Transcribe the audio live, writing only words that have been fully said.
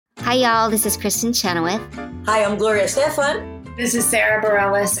Hi, y'all. This is Kristen Chenoweth. Hi, I'm Gloria Stefan. This is Sarah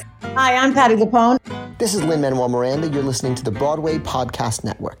Bareilles. Hi, I'm Patty Lapone. This is Lin-Manuel Miranda. You're listening to the Broadway Podcast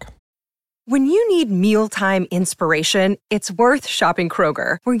Network. When you need mealtime inspiration, it's worth shopping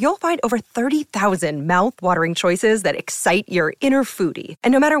Kroger, where you'll find over 30,000 mouth-watering choices that excite your inner foodie.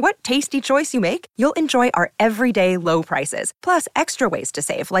 And no matter what tasty choice you make, you'll enjoy our everyday low prices, plus extra ways to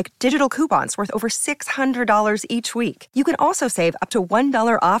save, like digital coupons worth over $600 each week. You can also save up to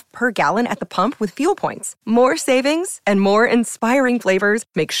 $1 off per gallon at the pump with fuel points. More savings and more inspiring flavors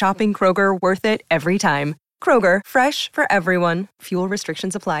make shopping Kroger worth it every time. Kroger, fresh for everyone. Fuel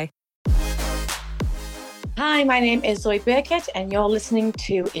restrictions apply. Hi, my name is Zoe Birkett, and you're listening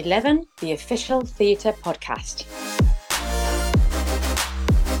to 11, the official theatre podcast.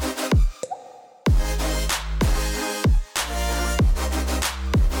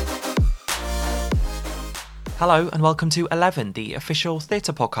 Hello and welcome to 11, the official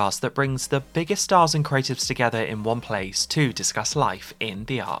theatre podcast that brings the biggest stars and creatives together in one place to discuss life in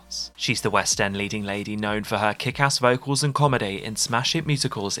the arts. She's the West End leading lady known for her kick-ass vocals and comedy in smash hit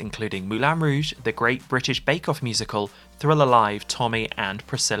musicals including Moulin Rouge, the Great British Bake Off musical, Thriller Live, Tommy and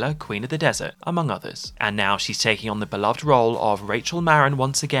Priscilla, Queen of the Desert, among others. And now she's taking on the beloved role of Rachel Marin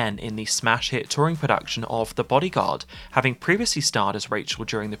once again in the smash hit touring production of The Bodyguard, having previously starred as Rachel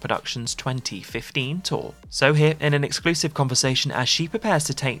during the production's 2015 tour. So here, in an exclusive conversation as she prepares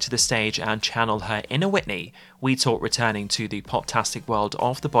to take to the stage and channel her inner Whitney, we talk returning to the pop-tastic world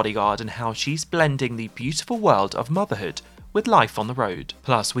of The Bodyguard and how she's blending the beautiful world of motherhood with life on the road.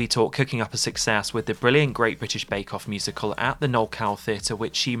 Plus, we talk cooking up a success with the brilliant Great British Bake Off musical at the Noel Cowell Theatre,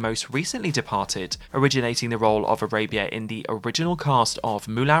 which she most recently departed, originating the role of Arabia in the original cast of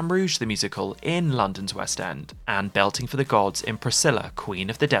Moulin Rouge the musical in London's West End, and belting for the gods in Priscilla, Queen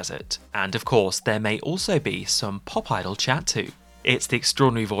of the Desert. And of course, there may also be some pop idol chat too. It's the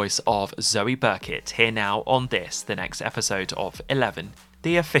extraordinary voice of Zoe Birkett, here now on this, the next episode of 11,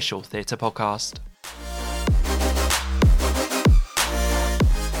 the official theatre podcast.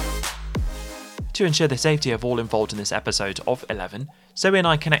 To ensure the safety of all involved in this episode of 11, Zoe and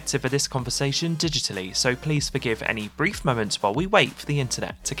I connected for this conversation digitally, so please forgive any brief moments while we wait for the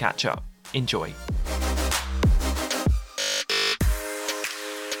internet to catch up. Enjoy.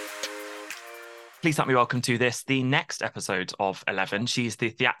 Please help me welcome to this, the next episode of 11. She's the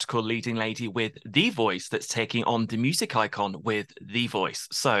theatrical leading lady with the voice that's taking on the music icon with the voice.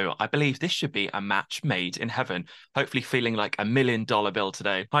 So I believe this should be a match made in heaven. Hopefully feeling like $1 million bill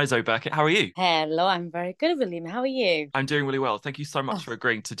today. Hi Zoe Birkett, how are you? Hello, I'm very good, William. How are you? I'm doing really well. Thank you so much for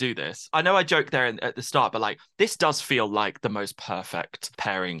agreeing to do this. I know I joked there at the start, but this does feel like the most perfect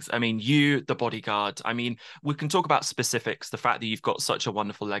pairings. I mean, you, The Bodyguard. I mean, we can talk about specifics, the fact that you've got such a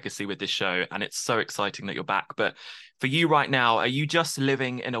wonderful legacy with this show, and it's so exciting that you're back. But for you right now, are you just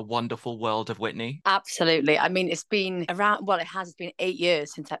living in a wonderful world of Whitney? Absolutely. I mean, it's been around, it's been 8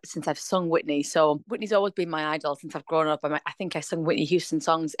 years since I've sung Whitney. So Whitney's always been my idol since I've grown up. I think I sung Whitney Houston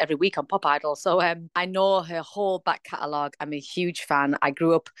songs every week on Pop Idol. So I know her whole back catalogue. I'm a huge fan. I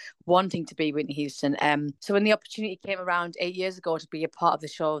grew up wanting to be Whitney Houston. So when the opportunity came around 8 years ago to be a part of the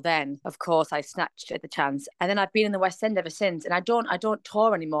show, then of course I snatched at the chance. And then I've been in the West End ever since. And I don't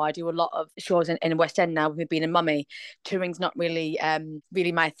tour anymore. I do a lot of shows in West End now with me being a mummy. Touring's not really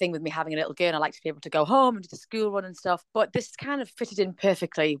my thing with me having a little girl. I like to be able to go home and do the school run and stuff. But this kind of fitted in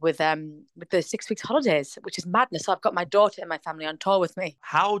perfectly with the 6 weeks holidays, which is madness. So I've got my daughter and my family on tour with me.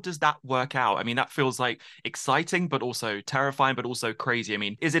 How does that work out? I mean, that feels like exciting, but also terrifying, but also crazy. I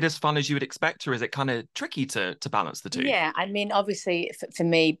mean, is it as fun as you would expect, or is it kind of tricky to balance the two? Yeah, I mean, obviously for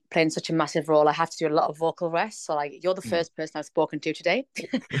me, playing such a massive role, I have to do a lot of vocal rest. So you're the first person I've spoken to today.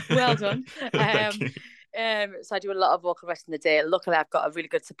 Well done. Thank you. So I do a lot of vocal rest in the day. Luckily, I've got a really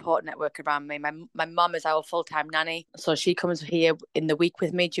good support network around me. My mum is our full-time nanny, so she comes here in the week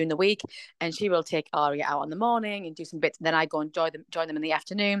with me during the week, and she will take Aria out in the morning and do some bits. And then I go and join them in the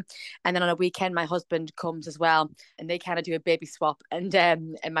afternoon. And then on a weekend, my husband comes as well, and they kind of do a baby swap. And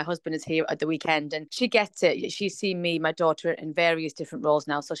my husband is here at the weekend, and she gets it. She's seen me, my daughter, in various different roles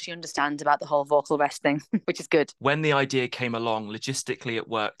now, so she understands about the whole vocal rest thing, which is good. When the idea came along, logistically, it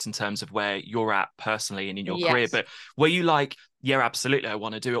worked in terms of where you're at personally and in your career, but were you like, yeah, absolutely, I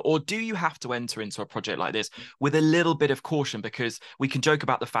want to do it? Or do you have to enter into a project like this with a little bit of caution? Because we can joke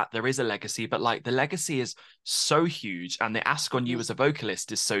about the fact there is a legacy, but the legacy is so huge and the ask on you as a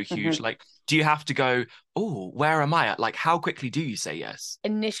vocalist is so huge. Mm-hmm. Do you have to go, oh, where am I at? How quickly do you say yes?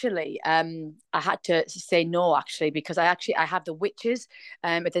 Initially, I had to say no, actually, because I have the Witches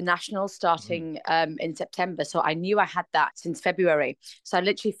at the Nationals starting in September. So I knew I had that since February. So I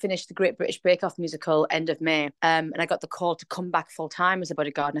literally finished the Great British Bake Off musical end of May. And I got the call to come come back full time as a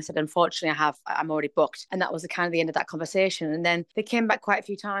bodyguard? And I said, unfortunately, I'm already booked. And that was the kind of the end of that conversation. And then they came back quite a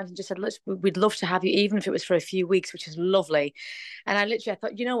few times and just said, look, we'd love to have you, even if it was for a few weeks, which is lovely. And I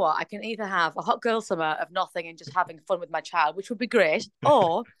thought, you know what, I can either have a hot girl summer of nothing and just having fun with my child, which would be great,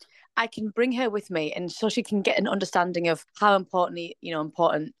 or I can bring her with me, and so she can get an understanding of how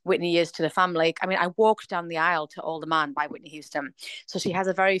important Whitney is to the family. I mean, I walked down the aisle to All the Man by Whitney Houston, so she has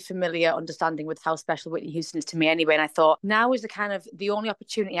a very familiar understanding with how special Whitney Houston is to me anyway. And I thought now is the only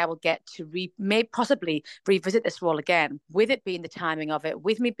opportunity I will get to possibly revisit this role again, with it being the timing of it,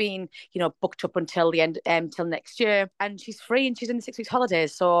 with me being booked up until the end, till next year, and she's free and she's in the 6 weeks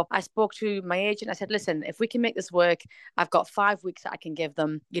holidays. So I spoke to my agent. I said, listen, if we can make this work, I've got 5 weeks that I can give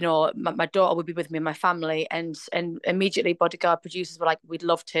them. My daughter would be with me and my family, and immediately bodyguard producers were like, we'd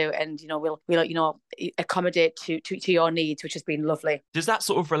love to, and we'll accommodate to your needs, which has been lovely. Does that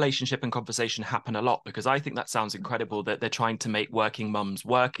sort of relationship and conversation happen a lot? Because I think that sounds incredible that they're trying to make working mums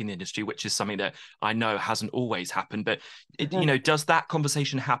work in the industry, which is something that I know hasn't always happened. But does that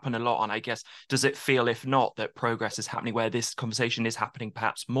conversation happen a lot? And I guess, does it feel, if not, that progress is happening where this conversation is happening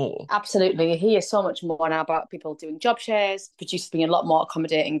perhaps more? Absolutely. You hear so much more now about people doing job shares, producers being a lot more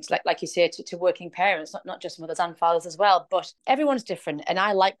accommodating to, like you say, to working parents, not just mothers and fathers as well. But everyone's different, and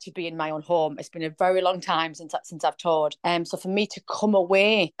I like to be in my own home. It's been a very long time since I've toured. So for me to come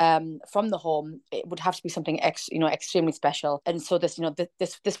away from the home, it would have to be something extremely special. And so this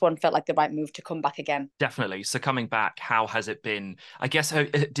one felt like the right move to come back again. Definitely. So coming back, how has it been? I guess,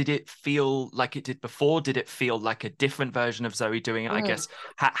 did it feel like it did before? Did it feel like a different version of Zoe doing it? I guess,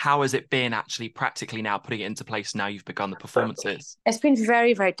 how has it been actually practically now putting it into place now you've begun the performances? It's been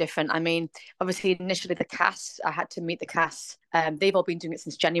very, very different. I mean, obviously, initially the cast, I had to meet the cast. They've all been doing it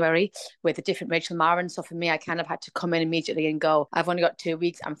since January with a different Rachel Marin. So for me, I kind of had to come in immediately and go, I've only got 2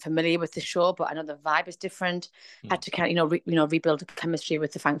 weeks. I'm familiar with the show, but I know the vibe is different. Had to kind of, rebuild chemistry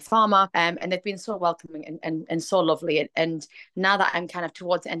with the Frank Farmer. And they've been so welcoming and so lovely. And now that I'm kind of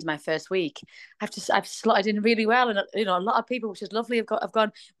towards the end of my first week, I've slotted in really well. And, a lot of people, which is lovely, have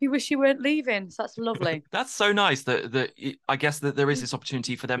gone, we wish you weren't leaving. So that's lovely. That's so nice that I guess that there is this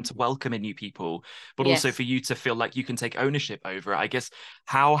opportunity for them to welcome in new people, but also for you to feel like you can take ownership over it. I guess,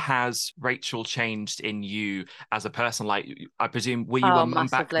 how has Rachel changed in you as a person? Like, I presume, were you a mum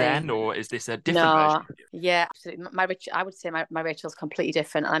back then, or is this a different version of you? Yeah, absolutely. I would say my Rachel's completely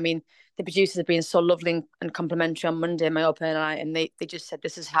different. I mean, the producers have been so lovely and complimentary on Monday, my opening night, and they just said,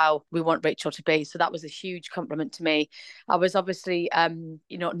 this is how we want Rachel to be. So that was a huge compliment to me. I was obviously, I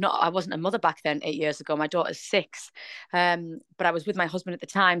wasn't a mother back then 8 years ago. My daughter's 6, but I was with my husband at the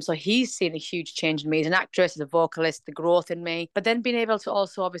time. So he's seen a huge change in me as an actress, as a vocalist, the growth in me. But then being able to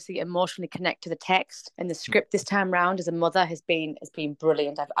also obviously emotionally connect to the text and the script this time round as a mother has been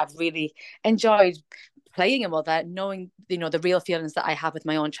brilliant. I've really enjoyed playing a mother, knowing the real feelings that I have with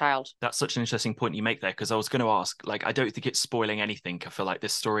my own child. That's such an interesting point you make there, because I was going to ask, like, I don't think it's spoiling anything. I feel like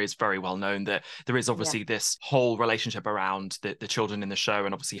this story is very well known, that there is obviously this whole relationship around the children in the show,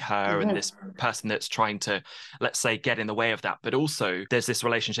 and obviously her and this person that's trying to, let's say, get in the way of that. But also there's this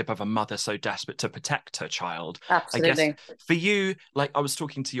relationship of a mother so desperate to protect her child. Absolutely. I guess for you, like, I was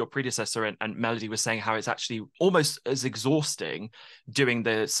talking to your predecessor and Melody was saying how it's actually almost as exhausting doing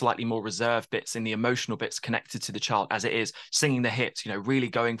the slightly more reserved bits and the emotional bits connected to the child as it is singing the hits, really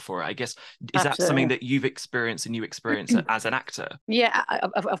going for it. I guess, is that something that you've experienced and you experience as an actor? Yeah,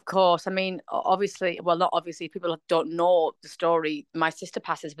 of course. I mean, obviously, well, not obviously, people don't know the story. My sister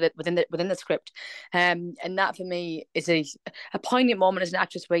passes within the script, and that for me is a poignant moment as an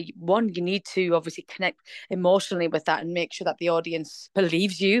actress where you need to obviously connect emotionally with that and make sure that the audience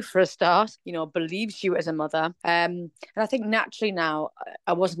believes you for a start, believes you as a mother. And I think naturally now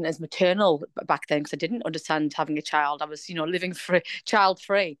I wasn't as maternal back then because I didn't understand having a child. I was, living child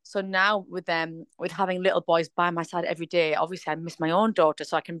free. So now with having little boys by my side every day, obviously I miss my own daughter,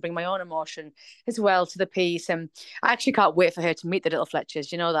 so I can bring my own emotion as well to the piece. And I actually can't wait for her to meet the little Fletchers,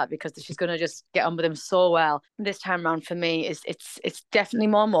 that, because she's going to just get on with them so well. And this time around for me it's definitely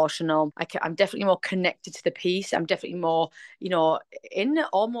more emotional. I'm definitely more connected to the piece. I'm definitely more, in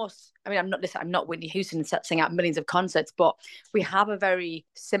almost, I mean, I'm not Whitney Houston singing out millions of concerts, but we have a very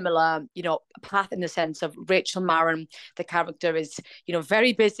similar, path in the sense of Rachel Marin. The character is,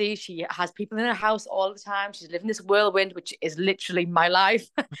 very busy. She has people in her house all the time. She's living this whirlwind, which is literally my life.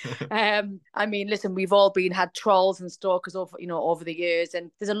 I mean, listen, we've all had trolls and stalkers over the years,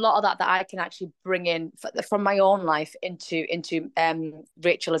 and there's a lot of that I can actually bring in from my own life into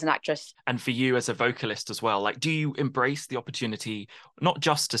Rachel as an actress. And for you as a vocalist as well, like, do you embrace the opportunity not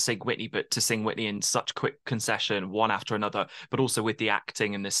just to sing Whitney, but to sing Whitney in such quick concession, one after another, but also with the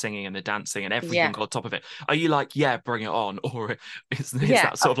acting and the singing and the dancing and everything on top of it. Are you like, yeah, bring it on, or is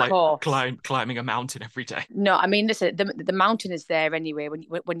that sort of like climbing a mountain every day? No, I mean, listen, the mountain is there anyway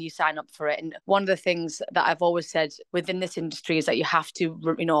when you sign up for it. And one of the things that I've always said within this industry is that you have to,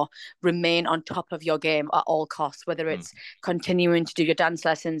 remain on top of your game at all costs, whether it's continuing to do your dance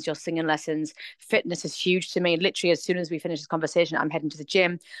lessons, your singing lessons. Fitness is huge to me. Literally, as soon as we finish this conversation, I'm heading to the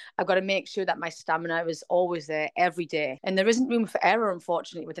gym. I've got to make sure that my stamina is always there every day. And there isn't room for error,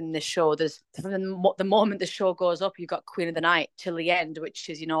 unfortunately, within this show. There's from the moment the show goes up, you've got Queen of the Night till the end, which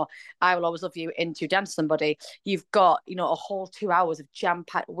is, I Will Always Love You into Dance Somebody. You've got, a whole 2 hours of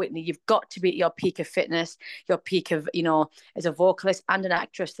jam-packed Whitney. You've got to be at your peak of fitness, your peak of, as a vocalist and an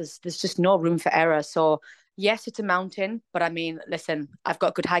actress. There's just no room for error. So yes, it's a mountain, but I mean, listen, I've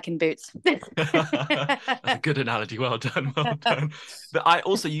got good hiking boots. That's a good analogy. Well done.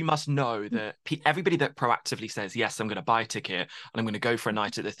 But you must know that everybody that proactively says, yes, I'm going to buy a ticket and I'm going to go for a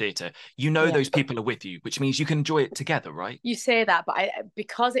night at the theatre, those people are with you, which means you can enjoy it together, right? You say that, but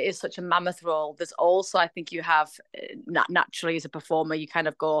because it is such a mammoth role, there's also, I think you have, naturally as a performer, you kind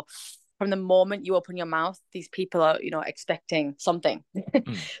of go, from the moment you open your mouth, these people are, expecting something,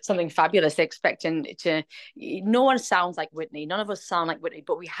 something fabulous. They're expecting no one sounds like Whitney. None of us sound like Whitney,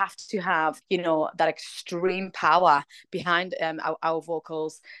 but we have to have, that extreme power behind our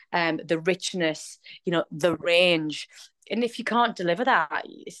vocals, the richness, the range. And if you can't deliver that,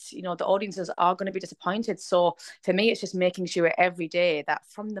 the audiences are going to be disappointed. So for me, it's just making sure every day that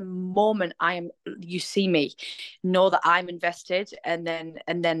from the moment you see me, know that I'm invested, and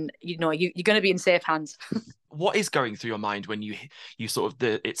then you're going to be in safe hands. What is going through your mind when you sort of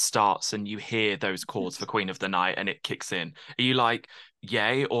it starts and you hear those chords for Queen of the Night and it kicks in? Are you like,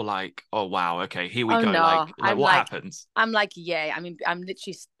 yay, or like, oh wow, okay, here we go? No. What happens? I'm like, yay. I mean, I'm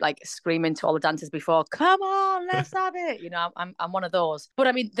literally like screaming to all the dancers before, come on, let's have it. I'm one of those. But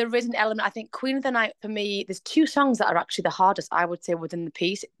I mean, there is an element. I think Queen of the Night for me, there's two songs that are actually the hardest, I would say, within the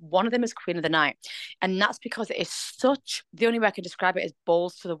piece. One of them is Queen of the Night, and that's because it is the only way I can describe it is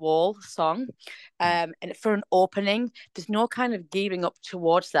balls to the wall song. And for an opening, there's no kind of gearing up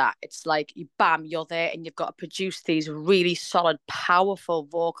towards that. It's like you're there, and you've got to produce these really solid, powerful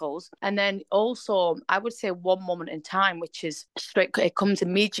vocals. And then also, I would say one moment in time, which is it comes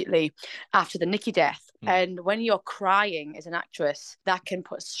immediately after the Nikki death. And when you're crying as an actress, that can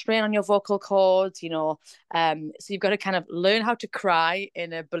put strain on your vocal cords, so you've got to kind of learn how to cry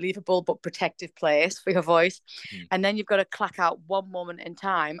in a believable but protective place for your voice. And then you've got to clack out one moment in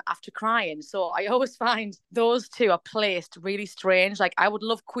time after crying. So I always find those two are placed really strange. Like, I would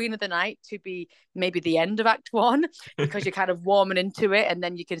love Queen of the Night to be maybe the end of Act 1 because you're kind of warming into it and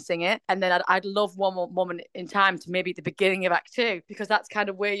then you can sing it. And then I'd love one more moment in time to maybe the beginning of Act 2, because that's kind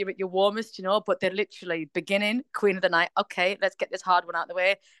of where you're at your warmest, but they're literally beginning Queen of the Night. Okay, let's get this hard one out of the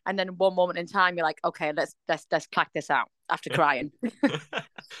way. And then one moment in time, you're like, okay, let's clack this out after crying.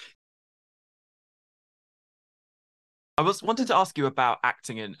 I wanted to ask you about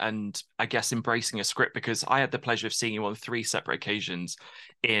acting and I guess embracing a script, because I had the pleasure of seeing you on 3 separate occasions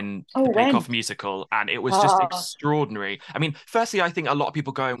in the Bake Off musical, and it was just extraordinary. I mean, firstly, I think a lot of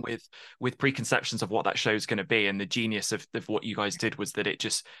people go in with preconceptions of what that show is going to be, and the genius of what you guys did was that it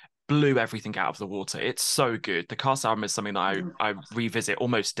just blew everything out of the water. It's so good. The cast album is something that I revisit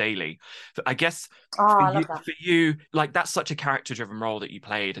almost daily. I guess for you, like, that's such a character-driven role that you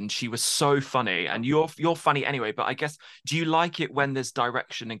played, and she was so funny, and you're funny anyway. But I guess, do you like it when there's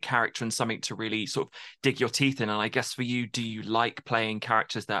direction and character and something to really sort of dig your teeth in? And I guess for you, do you like playing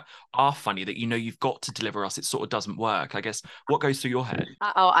characters that are funny, that you've got to deliver us, it sort of doesn't work? I guess, what goes through your head?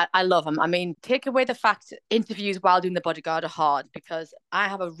 I love them. I mean, take away the fact interviews while doing The Bodyguard are hard, because I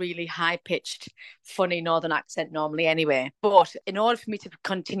have a really high-pitched, funny northern accent normally anyway. But in order for me to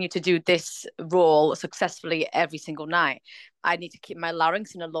continue to do this role successfully every single night, I need to keep my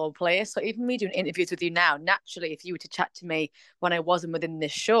larynx in a low place. So even me doing interviews with you now, naturally, if you were to chat to me when I wasn't within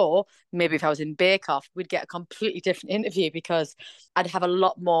this show, maybe if I was in Bake Off, we'd get a completely different interview, because I'd have a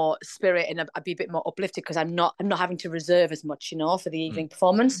lot more spirit and I'd be a bit more uplifted, because I'm not having to reserve as much, for the evening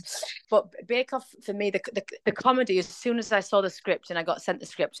performance. But Bake Off, for me, the comedy, as soon as I saw the script and I got sent the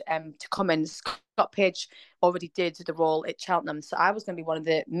script to come in, Scott Page already did the role at Cheltenham, so I was going to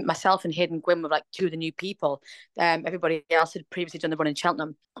be myself and Hayden Gwynn were like 2 of the new people. Everybody else had previously done the run in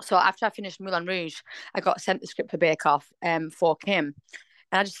Cheltenham. So after I finished Moulin Rouge, I got sent the script for Bake Off for Kim.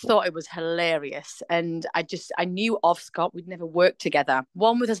 And I just thought it was hilarious. And I knew of Scott. We'd never worked together.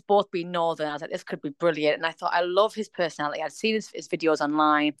 One with us both being Northern, I was like, this could be brilliant. And I thought, I love his personality. I'd seen his videos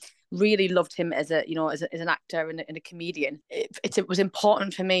online. really loved him as a, as an actor and a comedian. It was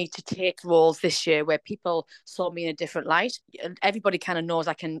important for me to take roles this year where people saw me in a different light. And everybody kind of knows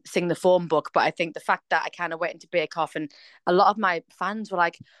I can sing the phone book, but I think the fact that I kind of went into Bake Off and a lot of my fans were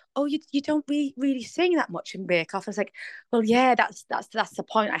like, oh, you don't really sing that much in Bake Off. I was like, well, yeah, that's the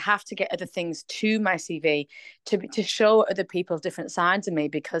point. I have to get other things to my CV to show other people different sides of me,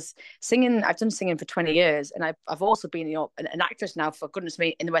 because singing, I've done singing for 20 years, and I've also been an actress now, for goodness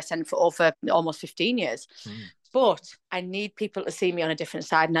me, in the West End for over almost 15 years. But I need people to see me on a different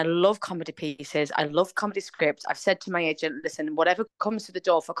side. And I love comedy pieces. I love comedy scripts. I've said to my agent, listen, whatever comes to the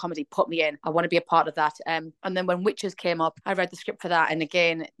door for comedy, put me in. I want to be a part of that. And then when Witches came up, I read the script for that. And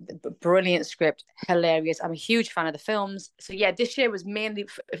again, brilliant script, hilarious. I'm a huge fan of the films. So yeah, this year was mainly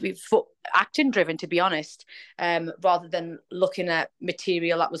acting driven, to be honest, rather than looking at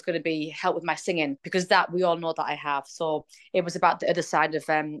material that was going to be help with my singing, because that we all know that I have. So it was about the other side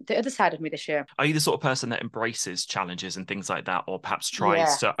of me this year. Are you the sort of person that embraces challenges and things like that, or perhaps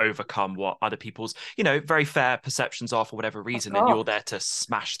tries to overcome what other people's, very fair perceptions are for whatever reason, and you're there to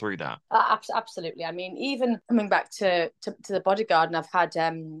smash through that? Absolutely. I mean, even coming back to the Bodyguard, and I've had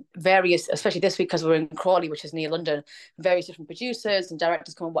various, especially this week because we're in Crawley, which is near London, various different producers and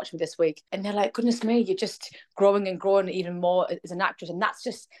directors come and watch me this week, and they're like, goodness me, you're just growing and growing even more as an actress. And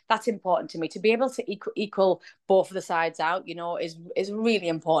that's important to me, to be able to equal both of the sides out, is really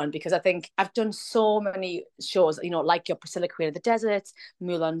important, because I think I've done so many shows, like your Priscilla Queen of the Desert,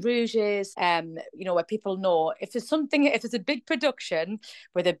 Moulin Rouges, where people know if there's a big production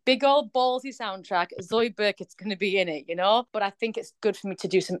with a big old ballsy soundtrack, Zoe Birkett's going to be in it, But I think it's good for me to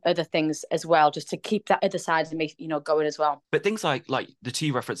do some other things as well, just to keep that other side of me, going as well. But things like the two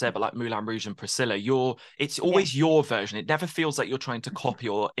you referenced there, but like Moulin Rouge and Priscilla, it's always your version. It never feels like you're trying to copy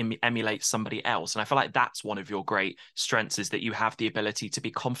or emulate somebody else. And I feel like that's one of your great strengths, is that you have the ability to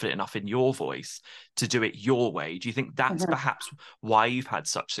be confident enough in your voice to do it your way. Do you think that's perhaps why you've had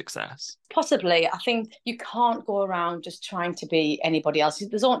such success? Possibly. I think you can't go around just trying to be anybody else.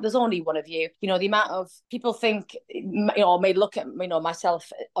 There's only one of you. The amount of people think, may look at,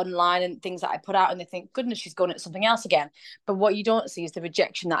 myself online and things that I put out, and they think, goodness, she's going at something else again. But what you don't see is the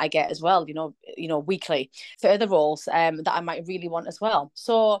rejection that I get as well, weekly for other roles that I might really want as well.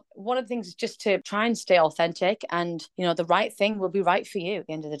 So one of the things is just to try and stay authentic, and, the right thing will be right for you at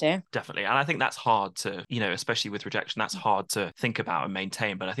the end of the day. Definitely. And I think that's hard to, especially with rejection, that's hard to think about and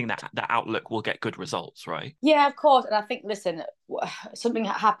maintain. But I think that outlook will get good results, right? Yeah, of course. And I think, listen, something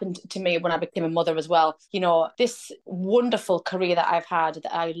happened to me when I became a mother as well. This wonderful career that I've had,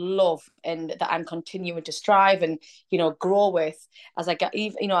 that I love, and that I'm continuing to strive and, grow with as I get,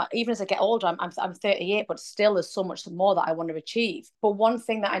 even as I get older. I'm 38, but still there's so much more that I want to achieve. But one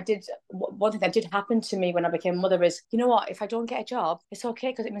thing that did happen to me when I became a mother is, what, if I don't get a job, it's okay,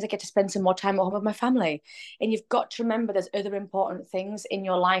 because it means I get to spend some more time at home with my family. And you've got to remember there's other important things in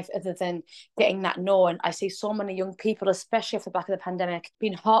your life other than getting that no. And I see so many young people, especially off the back of the pandemic,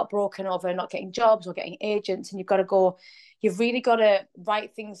 being heartbroken over not getting jobs or getting agents. And you've really got to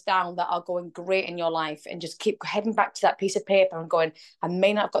write things down that are going great in your life, and just keep heading back to that piece of paper and going, I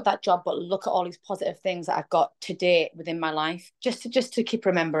may not have got that job, but look at all these positive things that I've got today within my life, just to keep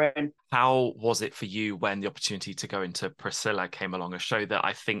remembering. How was it for you when the opportunity to go into Priscilla came along, a show that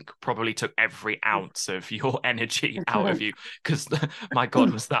I think probably took every ounce of your energy out of you? Because my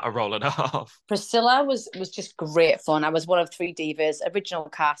God, was that a role and a half? Priscilla was just great fun. I was one of 3 divas, original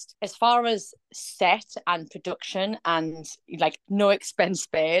cast. As far as set and production and no expense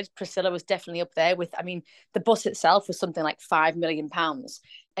spared, Priscilla was definitely up there with, the bus itself was something like £5 million.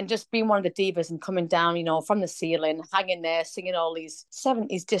 And just being one of the divas and coming down, from the ceiling, hanging there, singing all these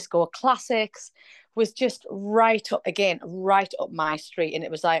 70s disco classics was just right up my street. And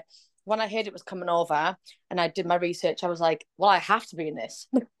it was like, when I heard it was coming over and I did my research, I was like, well, I have to be in this.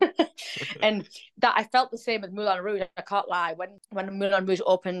 And that I felt the same with Moulin Rouge. I can't lie. When Moulin Rouge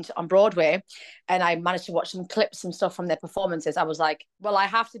opened on Broadway and I managed to watch some clips and stuff from their performances, I was like, well, I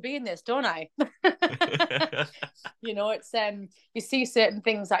have to be in this, don't I? It's you see certain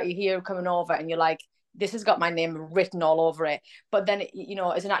things that you hear coming over and you're like, this has got my name written all over it. But then,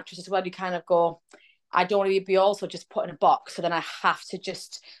 as an actress as well, you kind of go, I don't want to be also just put in a box. So then I have to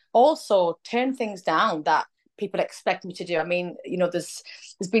just also turn things down that people expect me to do. There's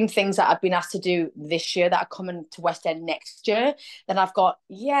been things that I've been asked to do this year that are coming to West End next year. Then I've got,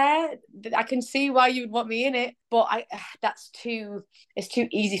 I can see why you would want me in it, but it's too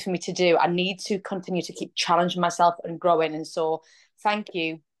easy for me to do. I need to continue to keep challenging myself and growing. And so thank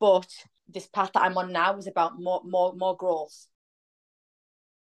you. But this path that I'm on now is about more growth.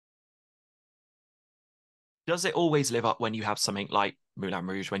 Does it always live up when you have something like Moulin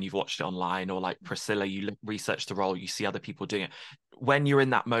Rouge, when you've watched it online, or like Priscilla, you research the role, you see other people doing it. When you're in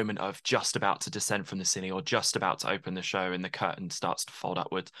that moment of just about to descend from the ceiling or just about to open the show and the curtain starts to fold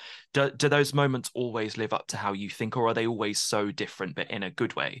upwards, do those moments always live up to how you think, or are they always so different but in a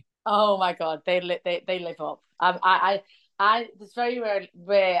good way? Oh my God, they live up. It's very rare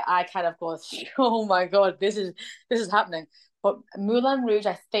where I kind of go, oh my God, this is happening. But Moulin Rouge,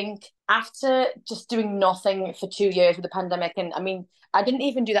 I think, after just doing nothing for 2 years with the pandemic, and I mean, I didn't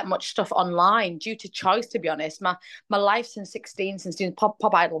even do that much stuff online due to choice, to be honest. My life since 16, since doing Pop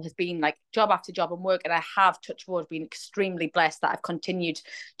Idol, has been like job after job and work, and I have, touch wood, been extremely blessed that I've continued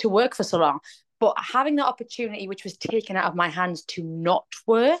to work for so long. But having that opportunity, which was taken out of my hands to not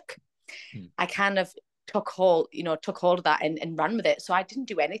work, I kind of took hold of that and ran with it. So I didn't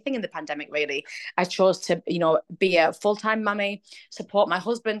do anything in the pandemic, really. I chose to, be a full-time mummy, support my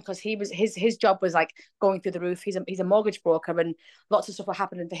husband, because his job was like going through the roof. He's a mortgage broker, and lots of stuff were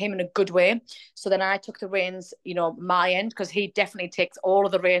happening for him in a good way. So then I took the reins, my end, because he definitely takes all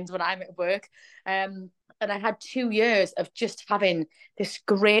of the reins when I'm at work. And I had 2 years of just having this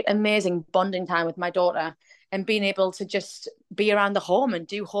great, amazing bonding time with my daughter and being able to just be around the home and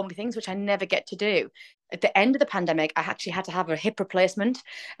do homely things, which I never get to do. At the end of the pandemic, I actually had to have a hip replacement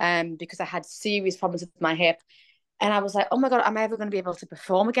because I had serious problems with my hip. And I was like, oh my God, am I ever going to be able to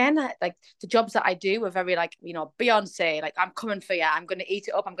perform again? Like the jobs that I do are very like, Beyonce, like I'm coming for you. I'm going to eat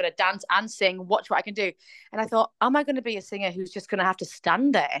it up. I'm going to dance and sing, watch what I can do. And I thought, am I going to be a singer who's just going to have to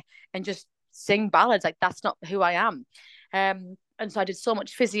stand there and just sing ballads? Like that's not who I am. And so I did so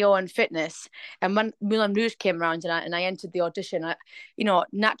much physio and fitness. And when Moulin Rouge came around and I entered the audition,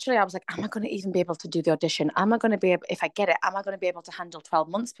 naturally I was like, am I going to even be able to do the audition? Am I going to be able, if I get it, am I going to be able to handle 12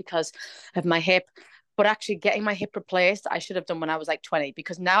 months because of my hip? But actually getting my hip replaced, I should have done when I was like 20,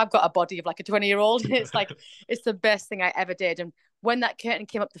 because now I've got a body of like a 20-year-old. It's like, it's the best thing I ever did. And when that curtain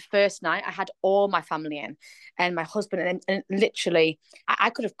came up the first night, I had all my family in and my husband, and literally I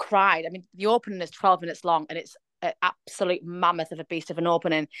could have cried. I mean, the opening is 12 minutes long and it's an absolute mammoth of a beast of an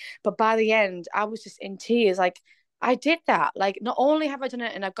opening. But by the end, I was just in tears. Like, I did that. Like, not only have I done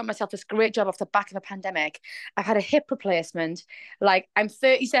it and I've got myself this great job off the back of a pandemic, I've had a hip replacement. Like, I'm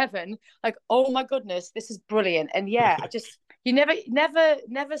 37. Like, oh my goodness, this is brilliant. And yeah, you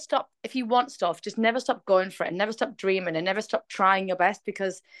never stop. If you want stuff, just never stop going for it and never stop dreaming and never stop trying your best,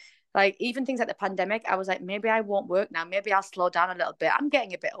 because like even things like the pandemic, I was like, maybe I won't work now. Maybe I'll slow down a little bit. I'm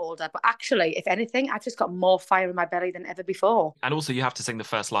getting a bit older. But actually, if anything, I've just got more fire in my belly than ever before. And also you have to sing the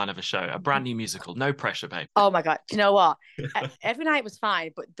first line of a show, a brand new musical. No pressure, babe. Oh my God. Do you know what? Every night was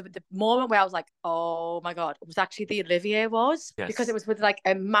fine. But the moment where I was like, oh my God, was actually the Olivier was. Yes. Because it was with like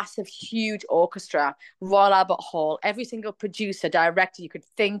a massive, huge orchestra, Royal Albert Hall, every single producer, director you could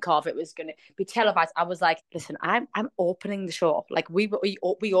think of, it was going to be televised. I was like, listen, I'm opening the show. Like we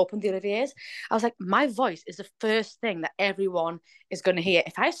opened the Olivier's. I was like, my voice is the first thing that everyone is going to hear.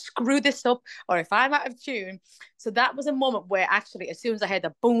 If I screw this up or if I'm out of tune. So that was a moment where actually, as soon as I heard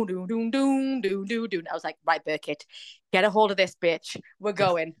the boom, doom, doom, doom, doom, doom, doom, I was like, right, Birkett, get a hold of this bitch. We're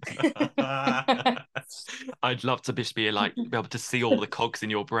going. I'd love to be able to see all the cogs in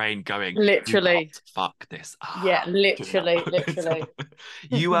your brain going, literally, fuck this. Yeah, literally.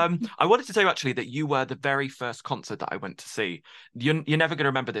 You I wanted to tell you actually that you were the very first concert that I went to see. You're never going to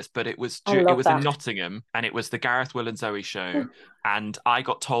remember this, but it was in Nottingham, and it was the Gareth, Will and Zoe show. And I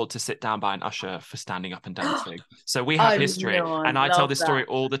got told to sit down by an usher for standing up and dancing. So we have history. And I tell this story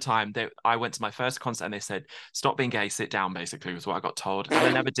all the time. I went to my first concert and they said, stop being gay, sit down, basically, was what I got told. And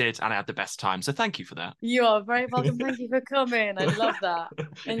I never did. And I had the best time. So thank you for that. You are very welcome. Thank you for coming. I love that.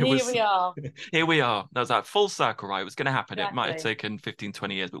 And we are. Here we are. That was like full circle, right? It was going to happen. Exactly. It might have taken 15,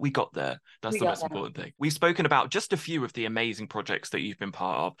 20 years, but we got there. That's the most important thing. We've spoken about just a few of the amazing projects that you've been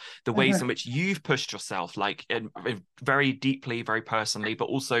part of, the ways in which you've pushed yourself, like very deeply, very personally, but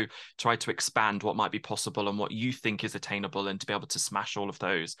also tried to expand what might be possible and what you think is attainable, and to be able to smash all of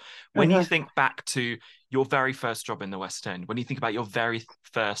those. When you think back to your very first job in the West End, when you think about your very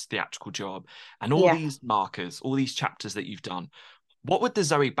first theatrical job and all these markers, all these chapters that you've done, what would the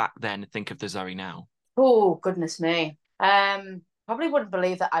Zoe back then think of the Zoe now? Oh, goodness me. Probably wouldn't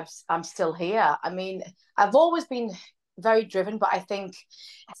believe that I'm still here. I mean, I've always been very driven, but I think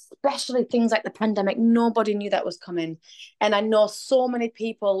especially things like the pandemic, nobody knew that was coming. And I know so many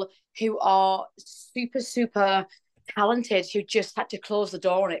people who are super, super talented who just had to close the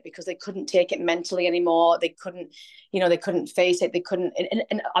door on it because they couldn't take it mentally anymore. They couldn't face it. They couldn't.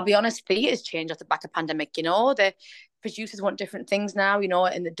 And I'll be honest, theatre's changed off the back of pandemic. producers want different things now, you know,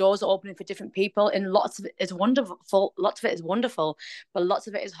 and the doors are opening for different people. And lots of it is wonderful. Lots of it is wonderful, but lots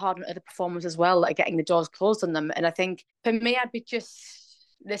of it is hard on other performers as well, like getting the doors closed on them. And I think for me, I'd be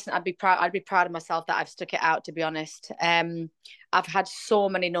proud of myself that I've stuck it out, to be honest. I've had so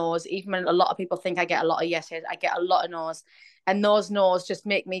many no's, even when a lot of people think I get a lot of yeses, I get a lot of no's. And those no's just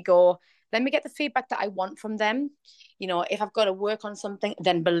make me go, let me get the feedback that I want from them. You know, if I've got to work on something,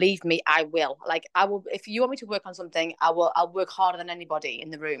 then believe me, I will. Like, I will. If you want me to work on something, I'll work harder than anybody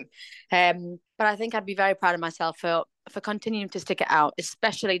in the room. But I think I'd be very proud of myself for continuing to stick it out,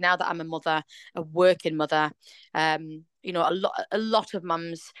 especially now that I'm a mother, a working mother. You know, a lot of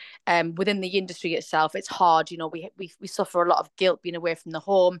mums within the industry itself, it's hard. You know, we suffer a lot of guilt being away from the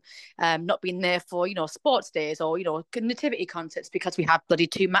home, not being there for, you know, sports days or, you know, nativity concerts because we have bloody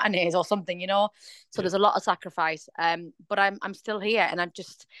 2 matinees or something, you know. So there's a lot of sacrifice. But I'm still here, and I'm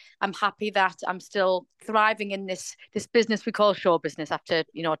happy that I'm still thriving in this business we call show business after,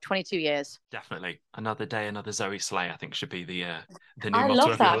 you know, 22 years. Definitely. Another day, another Zoe Slay, I think should be the new I motto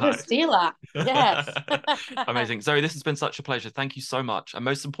love of that. your I'm going life. to steal that. Yes. Amazing. Zoe, this has been such a pleasure. Thank you so much. And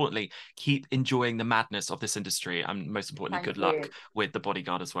most importantly, keep enjoying the madness of this industry. And most importantly, good luck with The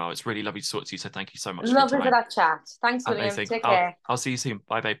Bodyguard as well. It's really lovely to talk to you. So thank you so much. Lovely for that chat. Thanks, William. Amazing. Take care. I'll see you soon.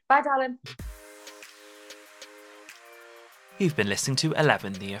 Bye, babe. Bye, darling. You've been listening to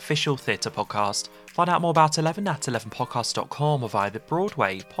 11, the official theatre podcast. Find out more about 11 at 11podcast.com or via the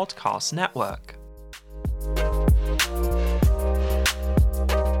Broadway Podcast Network.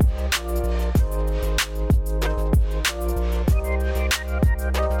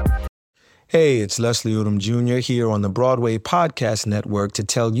 Hey, it's Leslie Odom Jr. here on the Broadway Podcast Network to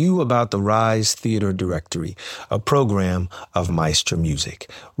tell you about the Rise Theater Directory, a program of Maestra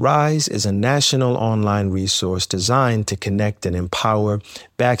Music. Rise is a national online resource designed to connect and empower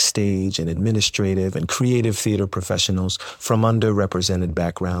backstage and administrative and creative theater professionals from underrepresented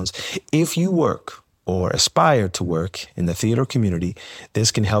backgrounds. If you work or aspire to work in the theater community,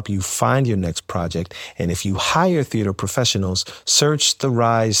 this can help you find your next project. And if you hire theater professionals, search the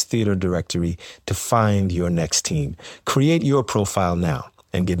Rise Theater Directory to find your next team. Create your profile now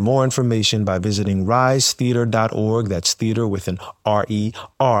and get more information by visiting risetheater.org. That's theater with an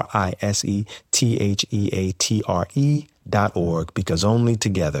RERISETHEATRE.org, because only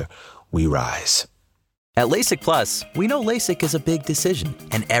together we rise. At LASIK Plus, we know LASIK is a big decision,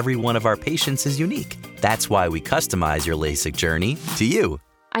 and every one of our patients is unique. That's why we customize your LASIK journey to you.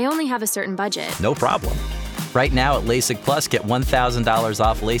 I only have a certain budget. No problem. Right now at LASIK Plus, get $1,000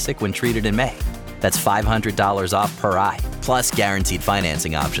 off LASIK when treated in May. That's $500 off per eye, plus guaranteed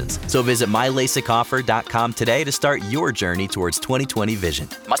financing options. So visit mylasicoffer.com today to start your journey towards 20/20 vision.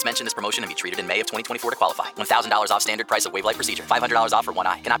 Must mention this promotion and be treated in May of 2024 to qualify. $1,000 off standard price of wave light procedure. $500 off for one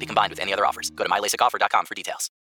eye. Cannot be combined with any other offers. Go to mylasicoffer.com for details.